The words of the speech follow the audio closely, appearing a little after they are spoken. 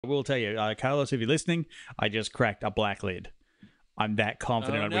I will tell you, Carlos, if you're listening, I just cracked a black lid. I'm that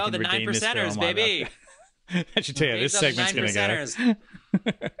confident we can the nine redeem this percenters, film. baby. I should tell you, this segment's going to go.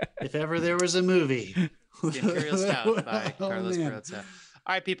 If ever there was a movie. It's the Imperial Stout by Oh, Carlos man. Carrozza.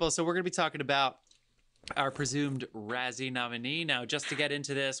 All right, people. So we're going to be talking about our presumed Razzie nominee. Now, just to get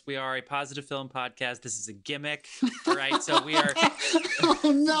into this, we are a positive film podcast. This is a gimmick. All right. So we are.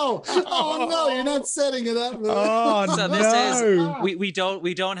 Oh no! Oh no! You're not setting it up. Oh So no! this is we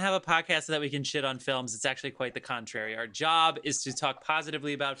don't have a podcast so that we can shit on films. It's actually quite the contrary. Our job is to talk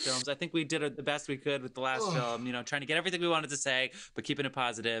positively about films. I think we did the best we could with the last film. You know, trying to get everything we wanted to say, but keeping it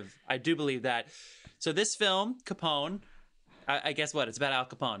positive. I do believe that. So this film, Capone. I guess what? It's about Al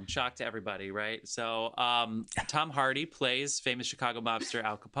Capone. Shock to everybody, right? So Tom Hardy plays famous Chicago mobster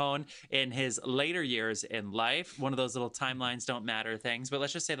Al Capone in his later years in life. One of those little timelines don't matter things. But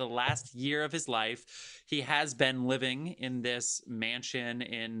let's just say the last year of his life, he has been living in this mansion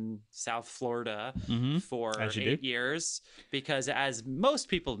in South Florida for 8 years. Because as most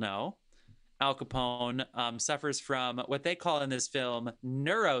people know, Al Capone suffers from what they call in this film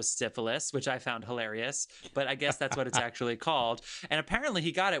neurosyphilis, which I found hilarious, but I guess that's what it's actually called. And apparently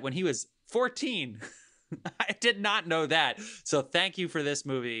he got it when he was 14. I did not know that. So thank you for this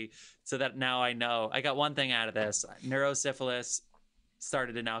movie so that now I know. I got one thing out of this. Neurosyphilis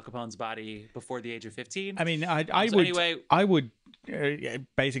started in Al Capone's body before the age of 15. I mean, I would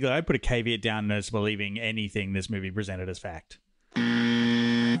basically, I'd put a caveat down as believing anything this movie presented as fact.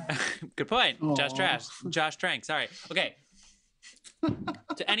 Good point. Josh Trank. Sorry. Okay.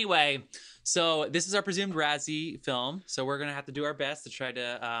 So anyway, so this is our presumed Razzie film. So we're gonna have to do our best to try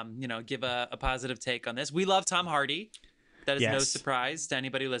to, give a positive take on this. We love Tom Hardy. That is no surprise to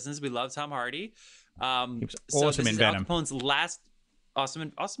anybody who listens. We love Tom Hardy. He was awesome in Venom. Al Capone's last. Awesome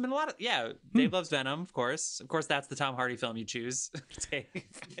in a lot of Dave loves Venom, of course. That's the Tom Hardy film you choose. Dave.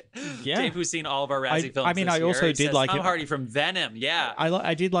 Yeah. Dave, who's seen all of our Razzie films. I mean, I also did like Tom Hardy from Venom. Yeah,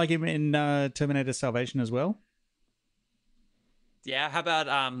 I did like him in Terminator Salvation as well. Yeah. How about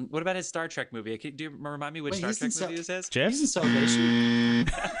what about his Star Trek movie? Do you remind me which Star Trek movie this is? Jeff? He's in Salvation.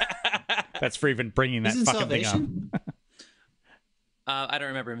 That's for even bringing that fucking Salvation? thing up. I don't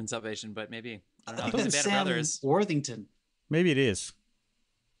remember him in Salvation, but maybe. I don't know. I think He's it's a Band of Sam Brothers. Worthington. Maybe it is.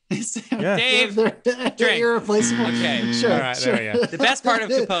 Yeah. Dave, they're irreplaceable. Okay. Sure. All right, sure. there we go. The best part of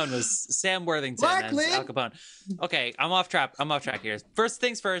Capone was Sam Worthington as Lid. Al Capone. Okay, I'm off track here. First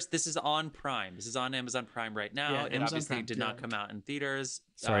things first, this is on Prime. This is on Amazon Prime right now. Yeah, it Amazon obviously Prime, did not come out in theaters.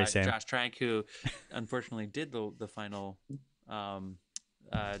 Sorry, Sam. Josh Trank, who unfortunately did the final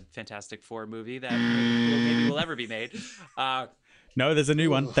Fantastic Four movie that maybe will ever be made. No, there's a new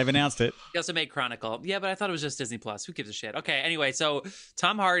one. They've announced it. He also made Chronicle. Yeah, but I thought it was just Disney Plus. Who gives a shit? Okay, anyway, so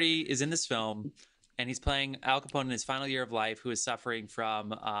Tom Hardy is in this film, and he's playing Al Capone in his final year of life, who is suffering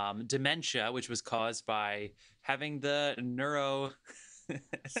from dementia, which was caused by having the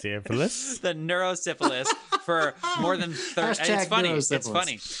Syphilis? the neurosyphilis for more than 30. It's funny. It's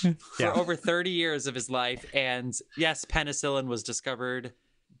funny. For over 30 years of his life. And yes, penicillin was discovered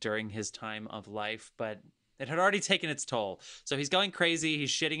during his time of life, but it had already taken its toll. So he's going crazy. He's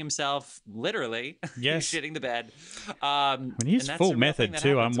shitting himself, literally. Yes. He's shitting the bed. When he's full method,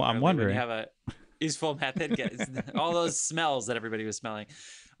 too, I'm wondering. He's full method. All those smells that everybody was smelling.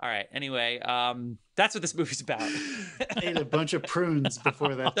 All right. Anyway, that's what this movie's about. Ate a bunch of prunes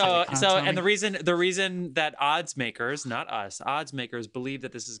before that. And the reason that odds makers, not us, odds makers believe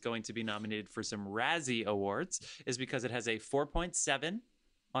that this is going to be nominated for some Razzie Awards is because it has a 4.7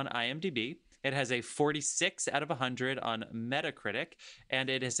 on IMDb. It has a 46 out of 100 on Metacritic, and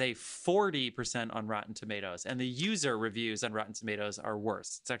it is a 40% on Rotten Tomatoes. And the user reviews on Rotten Tomatoes are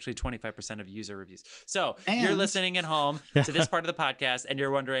worse. It's actually 25% of user reviews. So you're listening at home to this part of the podcast, and you're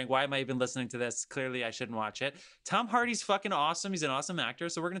wondering, why am I even listening to this? Clearly, I shouldn't watch it. Tom Hardy's fucking awesome. He's an awesome actor.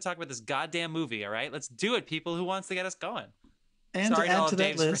 So we're going to talk about this goddamn movie, all right? Let's do it, people. Who wants to get us going? And Sorry to add to that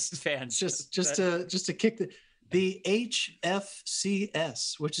Dave's list, fans. just to kick the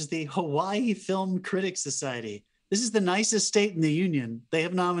HFCS, which is the Hawaii Film Critics Society. This is the nicest state in the union. They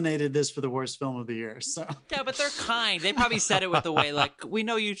have nominated this for the worst film of the year. So yeah, but they're kind. They probably said it with the way like, we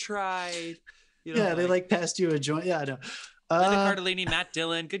know you tried. You know, they passed you a joint. Yeah, I know. Linda Cardellini, Matt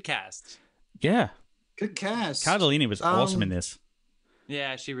Dillon, good cast. Yeah, good cast. Cardellini was awesome in this.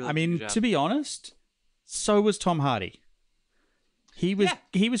 Yeah, she really. I mean, to be honest, so was Tom Hardy. He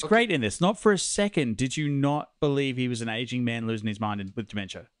was great in this. Not for a second did you not believe he was an aging man losing his mind with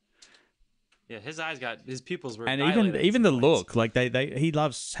dementia. Yeah, his pupils were, and even the look, like he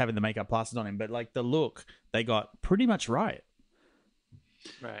loves having the makeup plastered on him, but like the look they got pretty much right.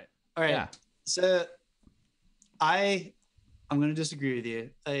 Right. All right. Yeah. So I I'm going to disagree with you.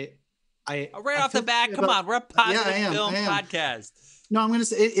 Right off the bat, come on, we're a positive film podcast. No, I'm going to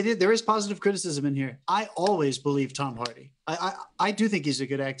say there is positive criticism in here. I always believe Tom Hardy. I do think he's a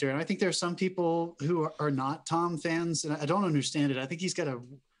good actor, and I think there are some people who are not Tom fans, and I don't understand it. I think he's got a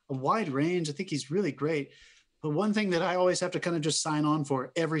wide range. I think he's really great. But one thing that I always have to kind of just sign on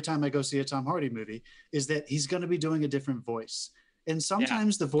for every time I go see a Tom Hardy movie is that he's going to be doing a different voice. And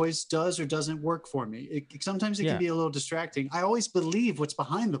sometimes the voice does or doesn't work for me. Sometimes it can be a little distracting. I always believe what's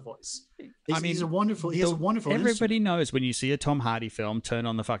behind the voice. He has a wonderful Everybody instrument. knows when you see a Tom Hardy film, turn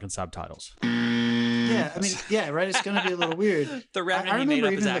on the fucking subtitles. Yeah, I mean, yeah, right. It's going to be a little weird. The Revenant, I remember he made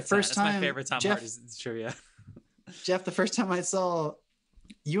up even his the accent. first time. That's my favorite Tom Hardy trivia. Jeff, the first time I saw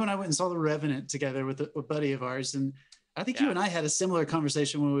you and I went and saw The Revenant together with a buddy of ours, and I think you and I had a similar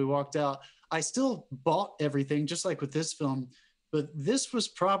conversation when we walked out. I still bought everything, just like with this film. But this was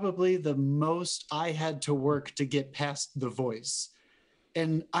probably the most I had to work to get past the voice.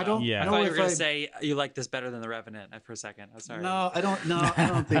 And I don't know I thought you were going to say you like this better than The Revenant for a second. I'm sorry. No, I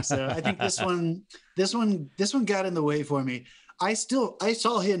don't think so. I think this one got in the way for me. I saw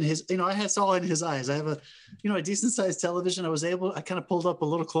in his, I saw in his eyes. I have a decent sized television. I kind of pulled up a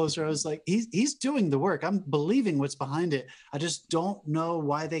little closer. I was like, he's doing the work. I'm believing what's behind it. I just don't know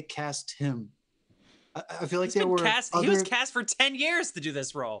why they cast him. I feel like he was cast for 10 years to do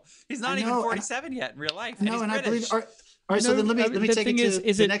this role. He's not even 47 yet in real life. No, and I believe. All right, so then let me take it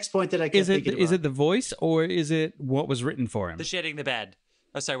to the next point that I kept thinking about. Is it the voice or is it what was written for him? The shitting the bed.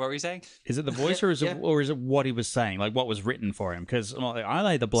 Oh, sorry, what were you saying? Is it the voice or is it what he was saying, like what was written for him? Because I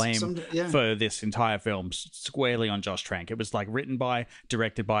lay the blame for this entire film squarely on Josh Trank. It was like written by,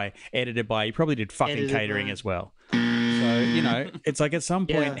 directed by, edited by. He probably did fucking catering as well. So, it's like at some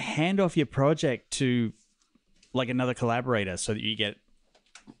point, hand off your project to like another collaborator so that you get,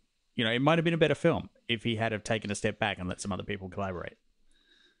 it might have been a better film if he had have taken a step back and let some other people collaborate.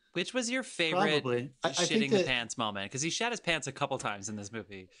 Which was your favorite shitting the pants moment? Because he shat his pants a couple times in this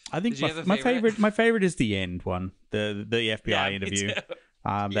movie. I think my favorite is the end one, the FBI interview. The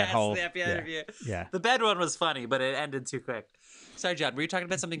FBI interview. Yeah. The bed one was funny, but it ended too quick. Sorry, John, were you talking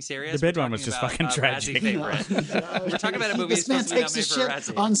about something serious? The bed one was just fucking tragic. We're talking about a movie. This man takes a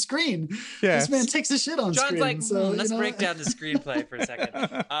shit on screen. Yeah. This man takes a shit on screen. John's like, let's break down the screenplay for a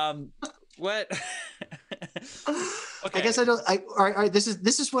second. What? Okay. I guess I don't. All right. This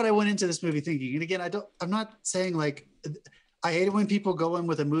is what I went into this movie thinking. And again, I'm not saying like. I hate it when people go in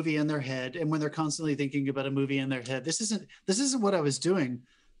with a movie in their head and when they're constantly thinking about a movie in their head. This isn't what I was doing,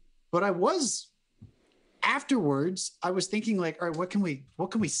 but I was. Afterwards, I was thinking like, all right, what can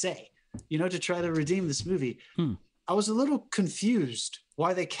we say, to try to redeem this movie? I was a little confused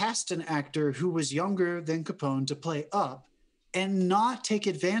why they cast an actor who was younger than Capone to play up and not take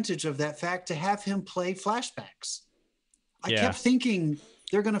advantage of that fact to have him play flashbacks. I kept thinking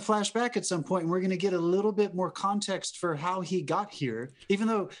they're going to flash back at some point and we're going to get a little bit more context for how he got here, even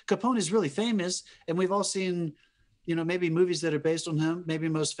though Capone is really famous and we've all seen, maybe movies that are based on him, maybe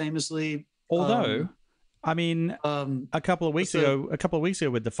most famously. Although, I mean, a couple of weeks ago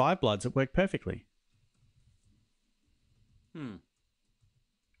with the Five Bloods, it worked perfectly.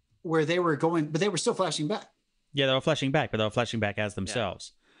 Where they were going, but they were still flashing back. Yeah, they were flashing back, but they were flashing back as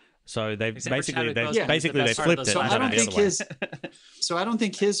themselves. So they've basically they flipped it. So I don't think his. So I don't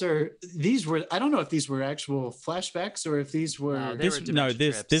think his are these were. I don't know if these were actual flashbacks or if these were.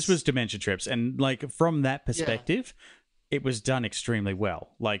 This was dementia trips, and like from that perspective. Yeah. It was done extremely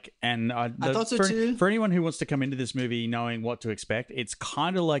well. I thought so too. For anyone who wants to come into this movie knowing what to expect, it's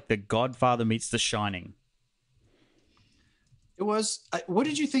kind of like The Godfather meets The Shining. It was. What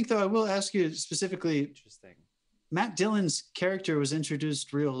did you think, though? I will ask you specifically. Interesting. Matt Dillon's character was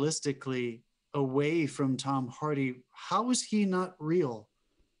introduced realistically away from Tom Hardy. How was he not real?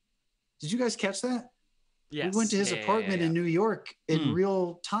 Did you guys catch that? Yes. We went to his apartment in New York in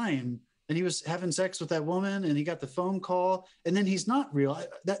real time. And he was having sex with that woman, and he got the phone call, and then he's not real.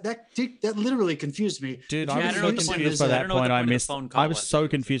 That literally confused me. Dude, I was so confused by that point. I was so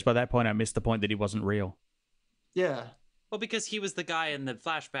confused by that point. I missed the point that he wasn't real. Yeah. Well, because he was the guy in the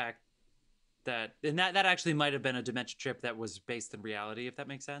flashback that actually might have been a dementia trip that was based in reality, if that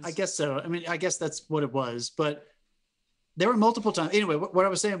makes sense. I guess so. I mean, I guess that's what it was, but. There were multiple times. Anyway, what I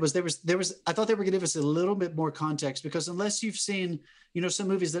was saying was there was. I thought they were going to give us a little bit more context because unless you've seen, some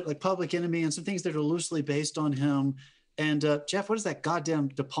movies that like Public Enemy and some things that are loosely based on him. And Jeff, what is that goddamn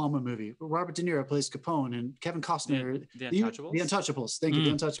De Palma movie? Robert De Niro plays Capone and Kevin Costner. The Untouchables. The Untouchables. Thank you,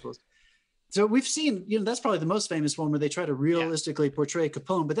 The Untouchables. So we've seen, that's probably the most famous one where they try to realistically portray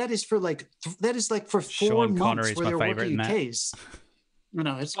Capone, but that is for 4 Sean months Connery's where they're working a that. case.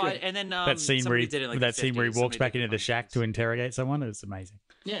 No, it's great. And then that scene where he walks back into the shack to interrogate someone is amazing.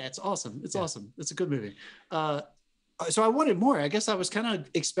 Yeah, it's awesome. It's awesome. It's a good movie. So I wanted more. I guess I was kind of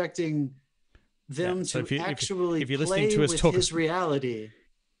expecting them to actually play with his reality.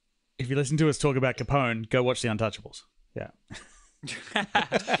 If you listen to us talk about Capone, go watch The Untouchables. Yeah.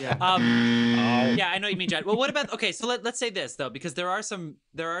 Yeah, I know what you mean, Jed. Well, what about so let's say this though, because there are some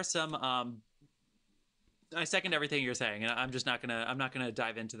I second everything you're saying, and I'm not gonna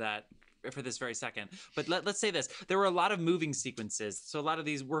dive into that for this very second. But let's say this: there were a lot of moving sequences. So a lot of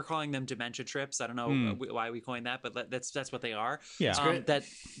these, we're calling them dementia trips. I don't know why we coined that, but that's what they are. Yeah,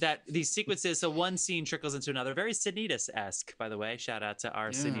 that these sequences. So one scene trickles into another. Very Sinitas-esque, by the way. Shout out to our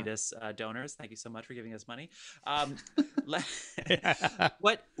Sinitas donors. Thank you so much for giving us money.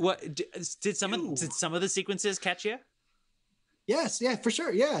 What did some of the sequences catch you? Yes, yeah, for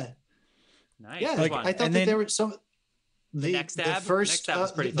sure, yeah. Nice. Yeah, I thought that there were some. The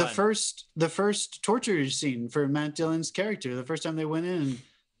first torture scene for Matt Dillon's character. The first time they went in,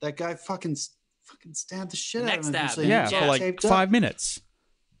 that guy fucking stabbed the shit out of him. For like 5 minutes.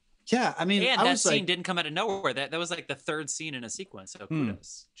 Yeah, I mean, and that scene didn't come out of nowhere. That was like the third scene in a sequence. So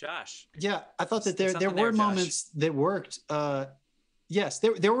kudos, Josh. Yeah, I thought that there were moments that worked. Yes,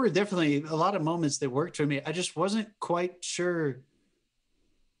 there were definitely a lot of moments that worked for me. I just wasn't quite sure.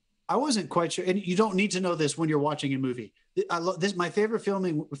 And you don't need to know this when you're watching a movie. This my favorite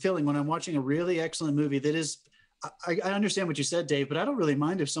feeling when I'm watching a really excellent movie. That is, I understand what you said, Dave, but I don't really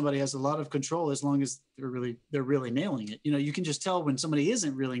mind if somebody has a lot of control as long as they're really nailing it. You know, you can just tell when somebody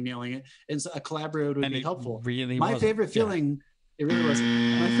isn't really nailing it, and so a collaborator would be helpful. My favorite feeling, it really wasn't.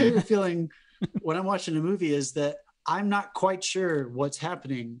 My favorite feeling when I'm watching a movie is that I'm not quite sure what's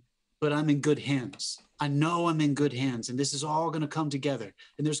happening, but I'm in good hands. I know I'm in good hands, and this is all going to come together,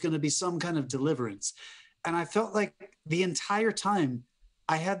 and there's going to be some kind of deliverance. And I felt like the entire time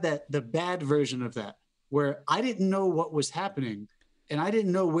I had the bad version of that, where I didn't know what was happening, and I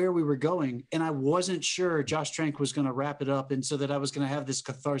didn't know where we were going, and I wasn't sure Josh Trank was going to wrap it up, and so that I was going to have this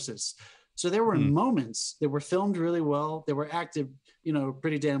catharsis. So there were moments that were filmed really well, that were acted,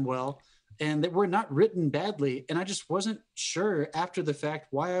 pretty damn well, and that were not written badly. And I just wasn't sure after the fact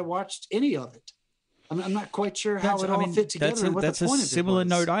why I watched any of it. I'm not quite sure how it all fit together. That's a similar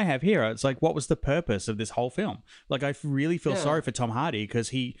note I have here. It's like, what was the purpose of this whole film? Like, I really feel sorry for Tom Hardy because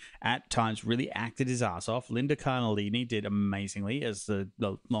he, at times, really acted his ass off. Linda Cardellini did amazingly as the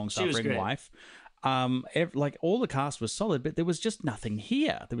long-suffering wife. Like, all the cast was solid, but there was just nothing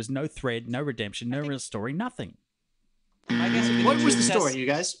here. There was no thread, no redemption, no real story, nothing. I guess what was the story, you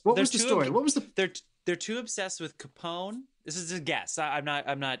guys? What was the story? What was the? They're too obsessed with Capone. This is a guess. I'm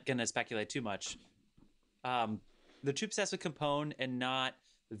not going to speculate too much. They're too obsessed with Capone and not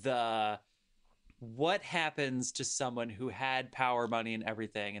what happens to someone who had power, money, and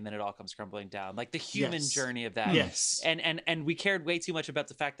everything, and then it all comes crumbling down. Like the human journey of that. Yes. And we cared way too much about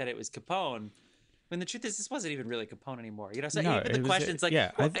the fact that it was Capone. When the truth is, this wasn't even really Capone anymore. So even the questions,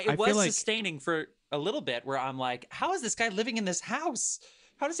 it was sustaining for a little bit where I'm like, how is this guy living in this house?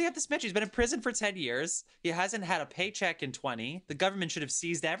 How does he have this mention? He's been in prison for 10 years. He hasn't had a paycheck in 20. The government should have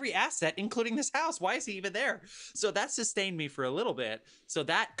seized every asset, including this house. Why is he even there? So that sustained me for a little bit. So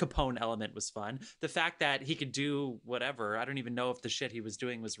that Capone element was fun. The fact that he could do whatever. I don't even know if the shit he was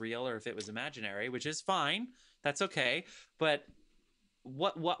doing was real or if it was imaginary, which is fine. That's okay. But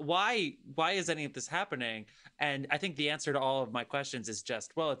why is any of this happening? And I think the answer to all of my questions is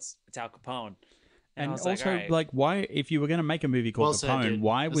just, well, it's Al Capone. And also, why, if you were going to make a movie called Capone,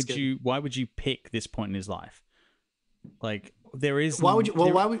 why would you pick this point in his life? Like, there is why would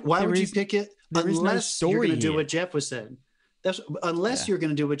you pick it unless you're going to do what Jeff was saying? Unless you're going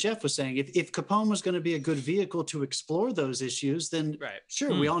to do what Jeff was saying. If Capone was going to be a good vehicle to explore those issues, then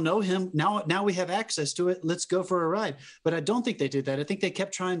sure, we all know him now. We have access to it. Let's go for a ride. But I don't think they did that. I think they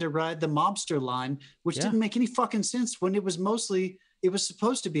kept trying to ride the mobster line, which didn't make any fucking sense when it was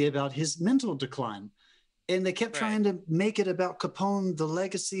supposed to be about his mental decline. And they kept trying to make it about Capone, the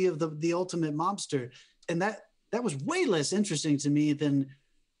legacy of the ultimate mobster. And that was way less interesting to me than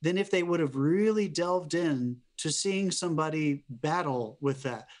if they would have really delved in to seeing somebody battle with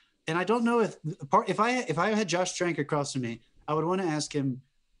that. And I don't know if I had Josh Trank across from me, I would want to ask him,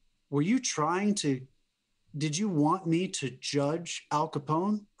 did you want me to judge Al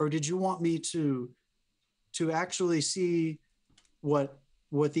Capone, or did you want me to actually see what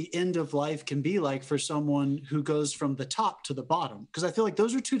the end of life can be like for someone who goes from the top to the bottom? Because I feel like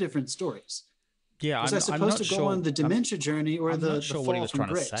those are two different stories. Yeah, was I supposed to go on the dementia journey or the fall what he was trying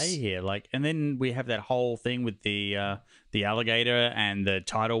grace? To say here. Like, and then we have that whole thing with the alligator and the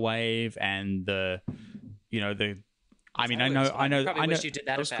tidal wave and the I mean, I know. Probably wish you did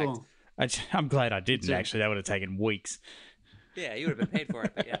that effect. Cool. I'm glad I didn't, actually. That would have taken weeks. Yeah, you would have been paid for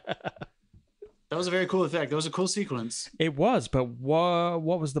it, but yeah. That was a very cool effect. That was a cool sequence. It was, but what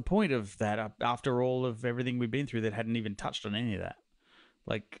was the point of that after all of everything we've been through that hadn't even touched on any of that?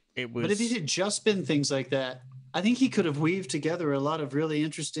 Like, it was... But if it had just been things like that, I think he could have weaved together a lot of really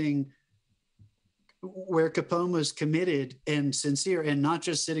interesting, where Capone was committed and sincere and not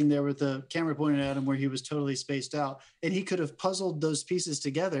just sitting there with the camera pointed at him where he was totally spaced out. And he could have puzzled those pieces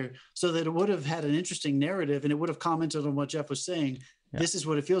together so that it would have had an interesting narrative, and it would have commented on what Jeff was saying. Yeah. This is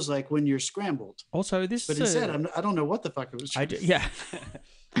what it feels like when you're scrambled. Also, this... But instead, I don't know what the fuck it was. Yeah.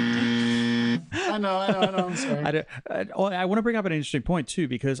 I know. I'm sorry. I want to bring up an interesting point too,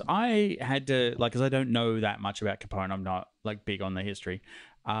 because I had to, like, because I don't know that much about Capone. I'm not like big on the history.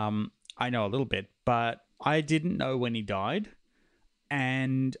 I know a little bit, but I didn't know when he died,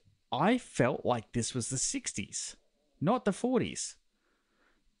 and I felt like this was the 60s, not the 40s.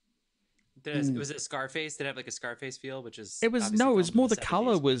 Was it Scarface? Did it have like a Scarface feel? Which is it was no, it was more the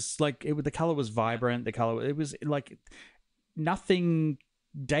color was like the color was vibrant. The color, it was like nothing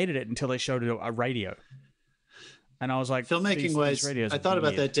dated it until they showed it a radio, and I was like, filmmaking wise, I thought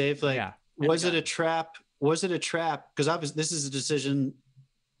about that, Dave. Like, yeah. Was it a trap? Was it a trap? Because obviously, this is a decision,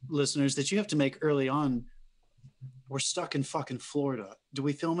 listeners, that you have to make early on. We're stuck in fucking Florida. Do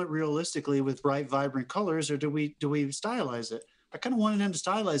we film it realistically with bright, vibrant colors, or do we stylize it? I kind of wanted him to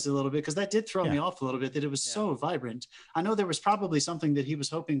stylize it a little bit, because that did throw me off a little bit, that it was so vibrant. I know there was probably something that he was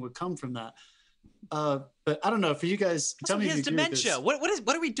hoping would come from that. But I don't know, for you guys, tell me if you dementia. What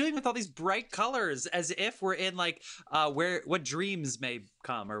are we doing with all these bright colors, as if we're in like what dreams may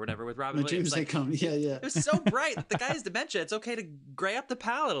come or whatever with Robin Williams. Dreams may come. Yeah. It was so bright. The guy has dementia. It's okay to gray up the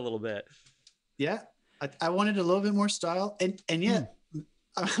palette a little bit. Yeah. I wanted a little bit more style, and yet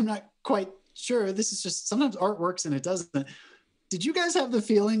I'm not quite sure. This is just, sometimes art works and it doesn't. Did you guys have the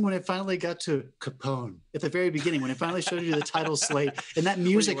feeling when it finally got to Capone at the very beginning, when it finally showed you the title slate and that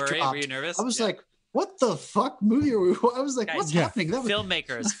music dropped? Were you nervous? I was like, what the fuck movie are we? I was like, what's happening?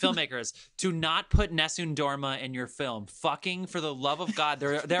 Filmmakers, do not put Nessun Dorma in your film. Fucking, for the love of God,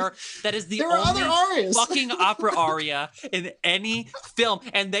 that is the only fucking opera aria in any film,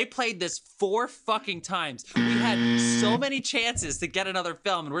 and they played this 4 fucking times. We had so many chances to get another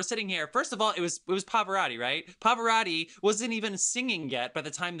film, and we're sitting here. First of all, it was Pavarotti, right? Pavarotti wasn't even singing yet by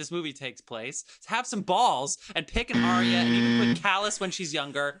the time this movie takes place. Have some balls and pick an aria, and even put Callus when she's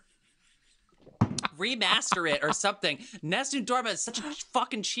younger. Remaster it or something. Nessun Dorma is such a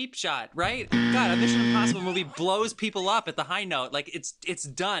fucking cheap shot, right? God, a Mission Impossible movie blows people up at the high note. Like, it's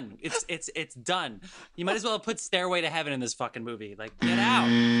done. It's done. You might as well have put Stairway to Heaven in this fucking movie. Like, get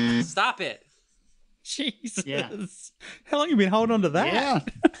out. Stop it. Jesus. Yeah. How long have you been holding on to that? Yeah.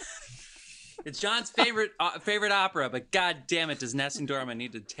 It's John's favorite opera, but god damn it, does Nessun Dorma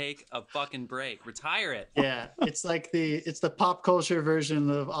need to take a fucking break? Retire it. Yeah, it's like it's the pop culture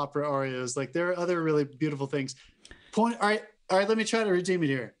version of opera arias. Like, there are other really beautiful things. All right, let me try to redeem it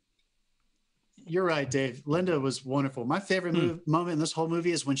here. You're right, Dave. Linda was wonderful. My favorite moment in this whole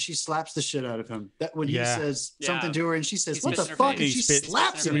movie is when she slaps the shit out of him. That when he says something to her and she says, "What the fuck?" and she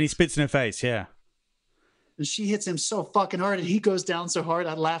slaps him. And he spits in her face. Yeah. And she hits him so fucking hard, and he goes down so hard.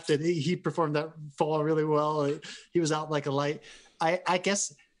 I laughed at it. He performed that fall really well. He was out like a light. I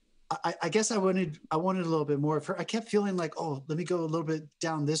guess I wanted a little bit more of her. I kept feeling like, oh, let me go a little bit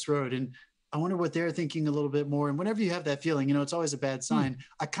down this road, and I wonder what they're thinking a little bit more. And whenever you have that feeling, it's always a bad sign.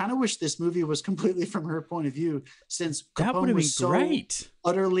 I kind of wish this movie was completely from her point of view, since Capone was so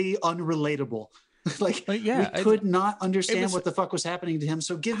utterly unrelatable. Like, we could not understand what the fuck was happening to him.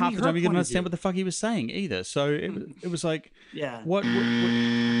 So give half me the time you couldn't understand what the fuck he was saying either. So it was like, what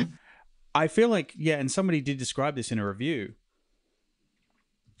I feel like, and somebody did describe this in a review.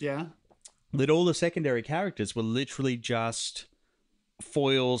 Yeah. That all the secondary characters were literally just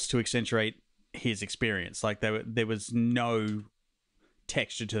foils to accentuate his experience. Like, there was no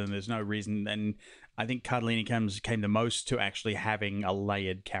texture to them. There's no reason. And I think Cardellini came the most to actually having a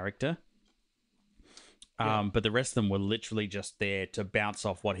layered character. But the rest of them were literally just there to bounce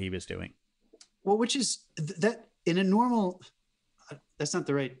off what he was doing. Well, which is that in a normal, that's not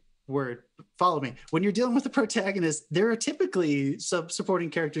the right word. Follow me. When you're dealing with a protagonist, there are typically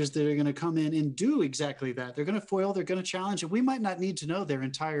supporting characters that are going to come in and do exactly that. They're going to foil, they're going to challenge, and we might not need to know their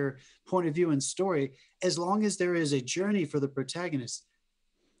entire point of view and story, as long as there is a journey for the protagonist.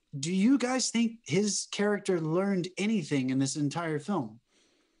 Do you guys think his character learned anything in this entire film?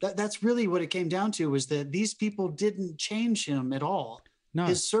 That's really what it came down to, was that these people didn't change him at all. No.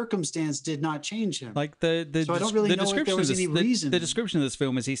 His circumstance did not change him. Like so I don't really know if there was any reason. The description of this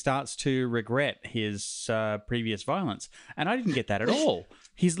film is he starts to regret his previous violence, and I didn't get that at all.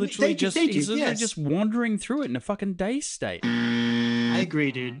 He's literally just wandering through it in a fucking dazed state. I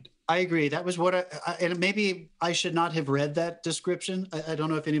agree, dude. I agree. That was what and maybe I should not have read that description. I don't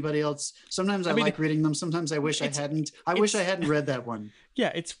know if anybody else. Sometimes I like reading them. Sometimes I wish I hadn't. I wish I hadn't read that one.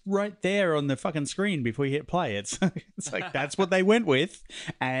 Yeah, it's right there on the fucking screen before you hit play. It's like that's what they went with,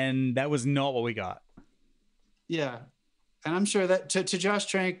 and that was not what we got. Yeah, and I'm sure that to Josh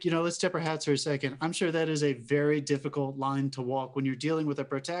Trank, let's tip our hats for a second. I'm sure that is a very difficult line to walk when you're dealing with a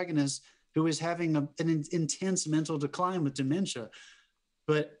protagonist who is having an intense mental decline with dementia.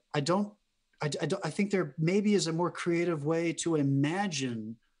 But I think there maybe is a more creative way to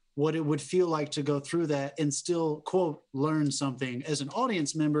imagine what it would feel like to go through that and still, quote, learn something as an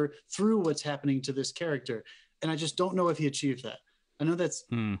audience member through what's happening to this character. And I just don't know if he achieved that. I know that's,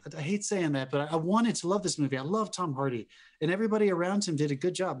 I hate saying that, but I wanted to love this movie. I love Tom Hardy, and everybody around him did a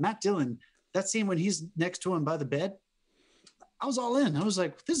good job. Matt Dillon, that scene when he's next to him by the bed, I was all in. I was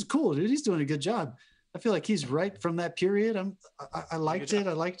like, this is cool, dude. He's doing a good job. I feel like he's right from that period. I liked it.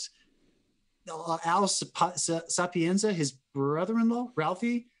 I liked Al Sapienza, his brother-in-law,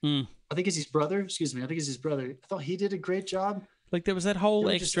 Ralphie. I think it's his brother. Excuse me. I think it's his brother. I thought he did a great job. Like there was that whole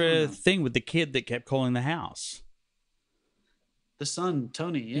extra thing with the kid that kept calling the house. The son,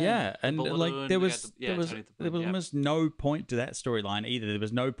 Tony. Yeah, and like there was almost no point to that storyline either. There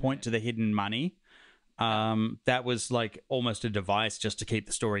was no point to the hidden money. That was like almost a device just to keep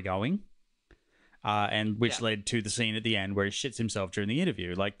the story going. And which led to the scene at the end where he shits himself during the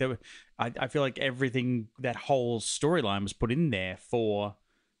interview. Like I feel like everything, that whole storyline was put in there for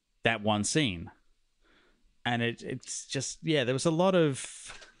that one scene, and it's just there was a lot of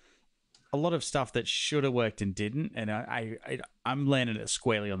stuff that should have worked and didn't. And I'm landing it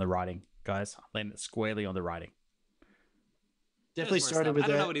squarely on the writing, guys. I'm landing it squarely on the writing. Definitely started with that.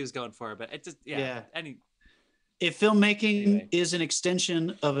 I don't know what he was going for, but it just if filmmaking is an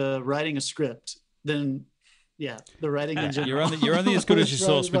extension of writing a script, then the writing in general. You're only as good as your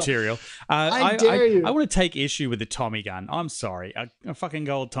source material. I dare you. I want to take issue with the Tommy gun. I'm sorry, a fucking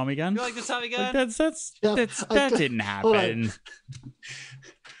gold Tommy gun. You like the Tommy gun? Like that didn't happen.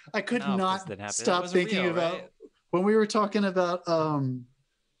 I could not stop thinking about when we were talking about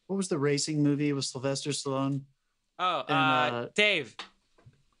what was the racing movie with Sylvester Stallone? Oh, Dave.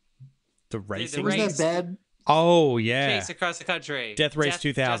 The racing? Was that bad? Oh, yeah. Chase across the country. Death Race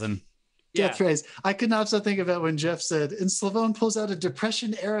 2000. Death Race. I could not stop thinking about when Jeff said, and Stallone pulls out a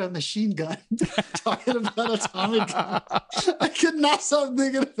Depression-era machine gun, talking about a Tommy gun. I could not stop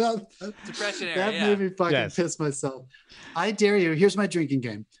thinking about that. Depression-era, That made me fucking piss myself. I dare you. Here's my drinking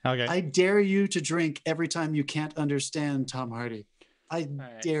game. Okay. I dare you to drink every time you can't understand Tom Hardy. I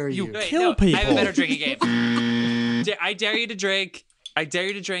dare you. You kill people. I have a better drinking game. I dare you to drink. I dare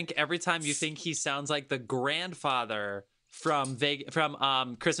you to drink every time you think he sounds like the grandfather from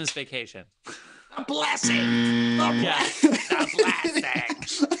Christmas Vacation. A blessing. A blessing.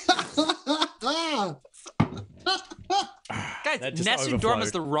 Guys, Nessun Dorma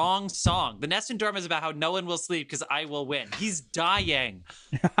is the wrong song. The Nessun Dorma is about how no one will sleep because I will win. He's dying.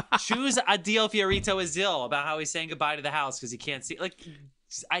 Choose Addio Fiorito Azil about how he's saying goodbye to the house because he can't see. Like,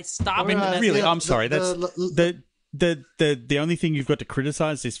 I stop it. Really, I'm sorry. That's the only thing you've got to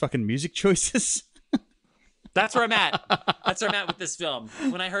criticize is fucking music choices. That's where I'm at. That's where I'm at with this film.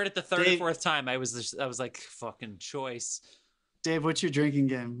 When I heard it the third or fourth time, I was like, fucking choice. Dave, what's your drinking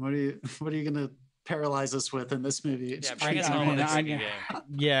game? What are you gonna paralyze us with in this movie? Yeah, bring us home with this drinking game.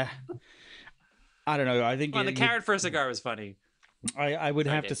 Yeah. I don't know. I think the carrot for a cigar was funny. I would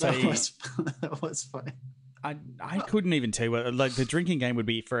have to say that was funny. I couldn't even tell you what, like, the drinking game would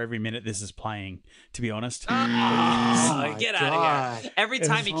be for every minute this is playing, to be honest. Get out of here. Every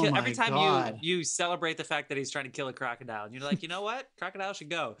time you celebrate the fact that he's trying to kill a crocodile, and you're like, you know what? Crocodile should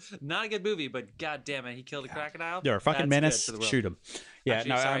go. Not a good movie, but god damn it, he killed a crocodile. You're a fucking menace. Shoot him. Yeah,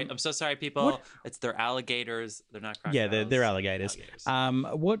 actually, sorry. I'm so sorry, people. They're alligators. They're not crocodiles. Yeah, they're alligators.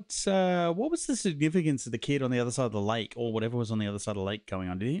 What was the significance of the kid on the other side of the lake, or whatever was on the other side of the lake going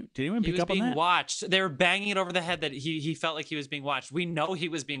on? Did anyone pick up on that? He was being watched. They were banging it over the head that he felt like he was being watched. We know he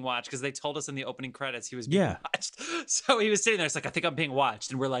was being watched because they told us in the opening credits he was being watched. So he was sitting there. It's like, I think I'm being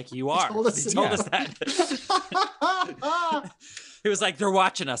watched, and we're like, you are. He told us that. He was like, they're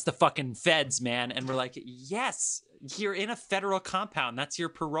watching us, the fucking feds, man. And we're like, yes, you're in a federal compound. That's your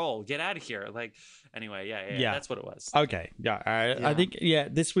parole. Get out of here. Like, anyway, yeah. That's what it was. Okay, I think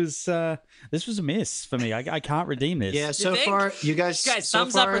this was a miss for me. I can't redeem this. Yeah, so far, you guys,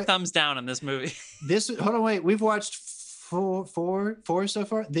 thumbs up or thumbs down on this movie? Hold on, wait. We've watched four so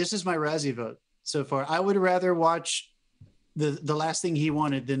far. This is my Razzie vote so far. I would rather watch the Last Thing He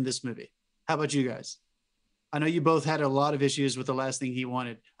Wanted than this movie. How about you guys? I know you both had a lot of issues with The Last Thing He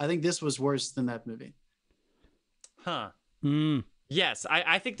Wanted. I think this was worse than that movie. Huh. Mm. Yes,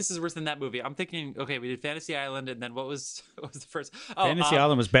 I think this is worse than that movie. I'm thinking, okay, we did Fantasy Island, and then what was the first? Oh, Fantasy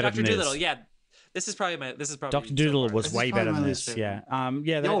Island was better Dr. than Dolittle. this. Yeah, this is probably Dr. Dolittle was This is way probably better my than least this. favorite. Yeah.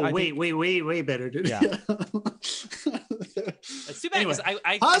 Yeah. No, I think- way better, dude. Yeah. It's too bad because Anyway,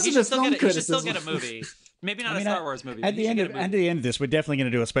 he positive should still film get he should still criticism. get a movie. Maybe not a Star Wars movie. At the end of this, we're definitely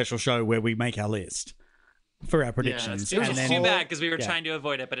going to do a special show where we make our list for our predictions. Which is too bad because we were yeah. trying to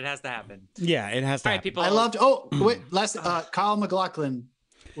avoid it, but it has to happen. Yeah, it has to All right, happen. people. I loved. Oh, wait. Kyle MacLachlan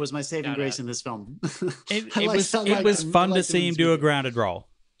was my saving grace in this film. It was fun to see him do a grounded role.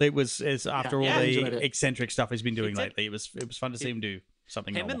 It was after all the eccentric stuff he's been doing lately. It was fun to see him do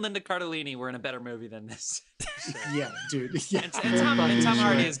something. Him and Linda Cardellini were in a better movie than this. Yeah, dude. Yeah. And Tom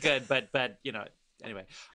Hardy is good, but anyway.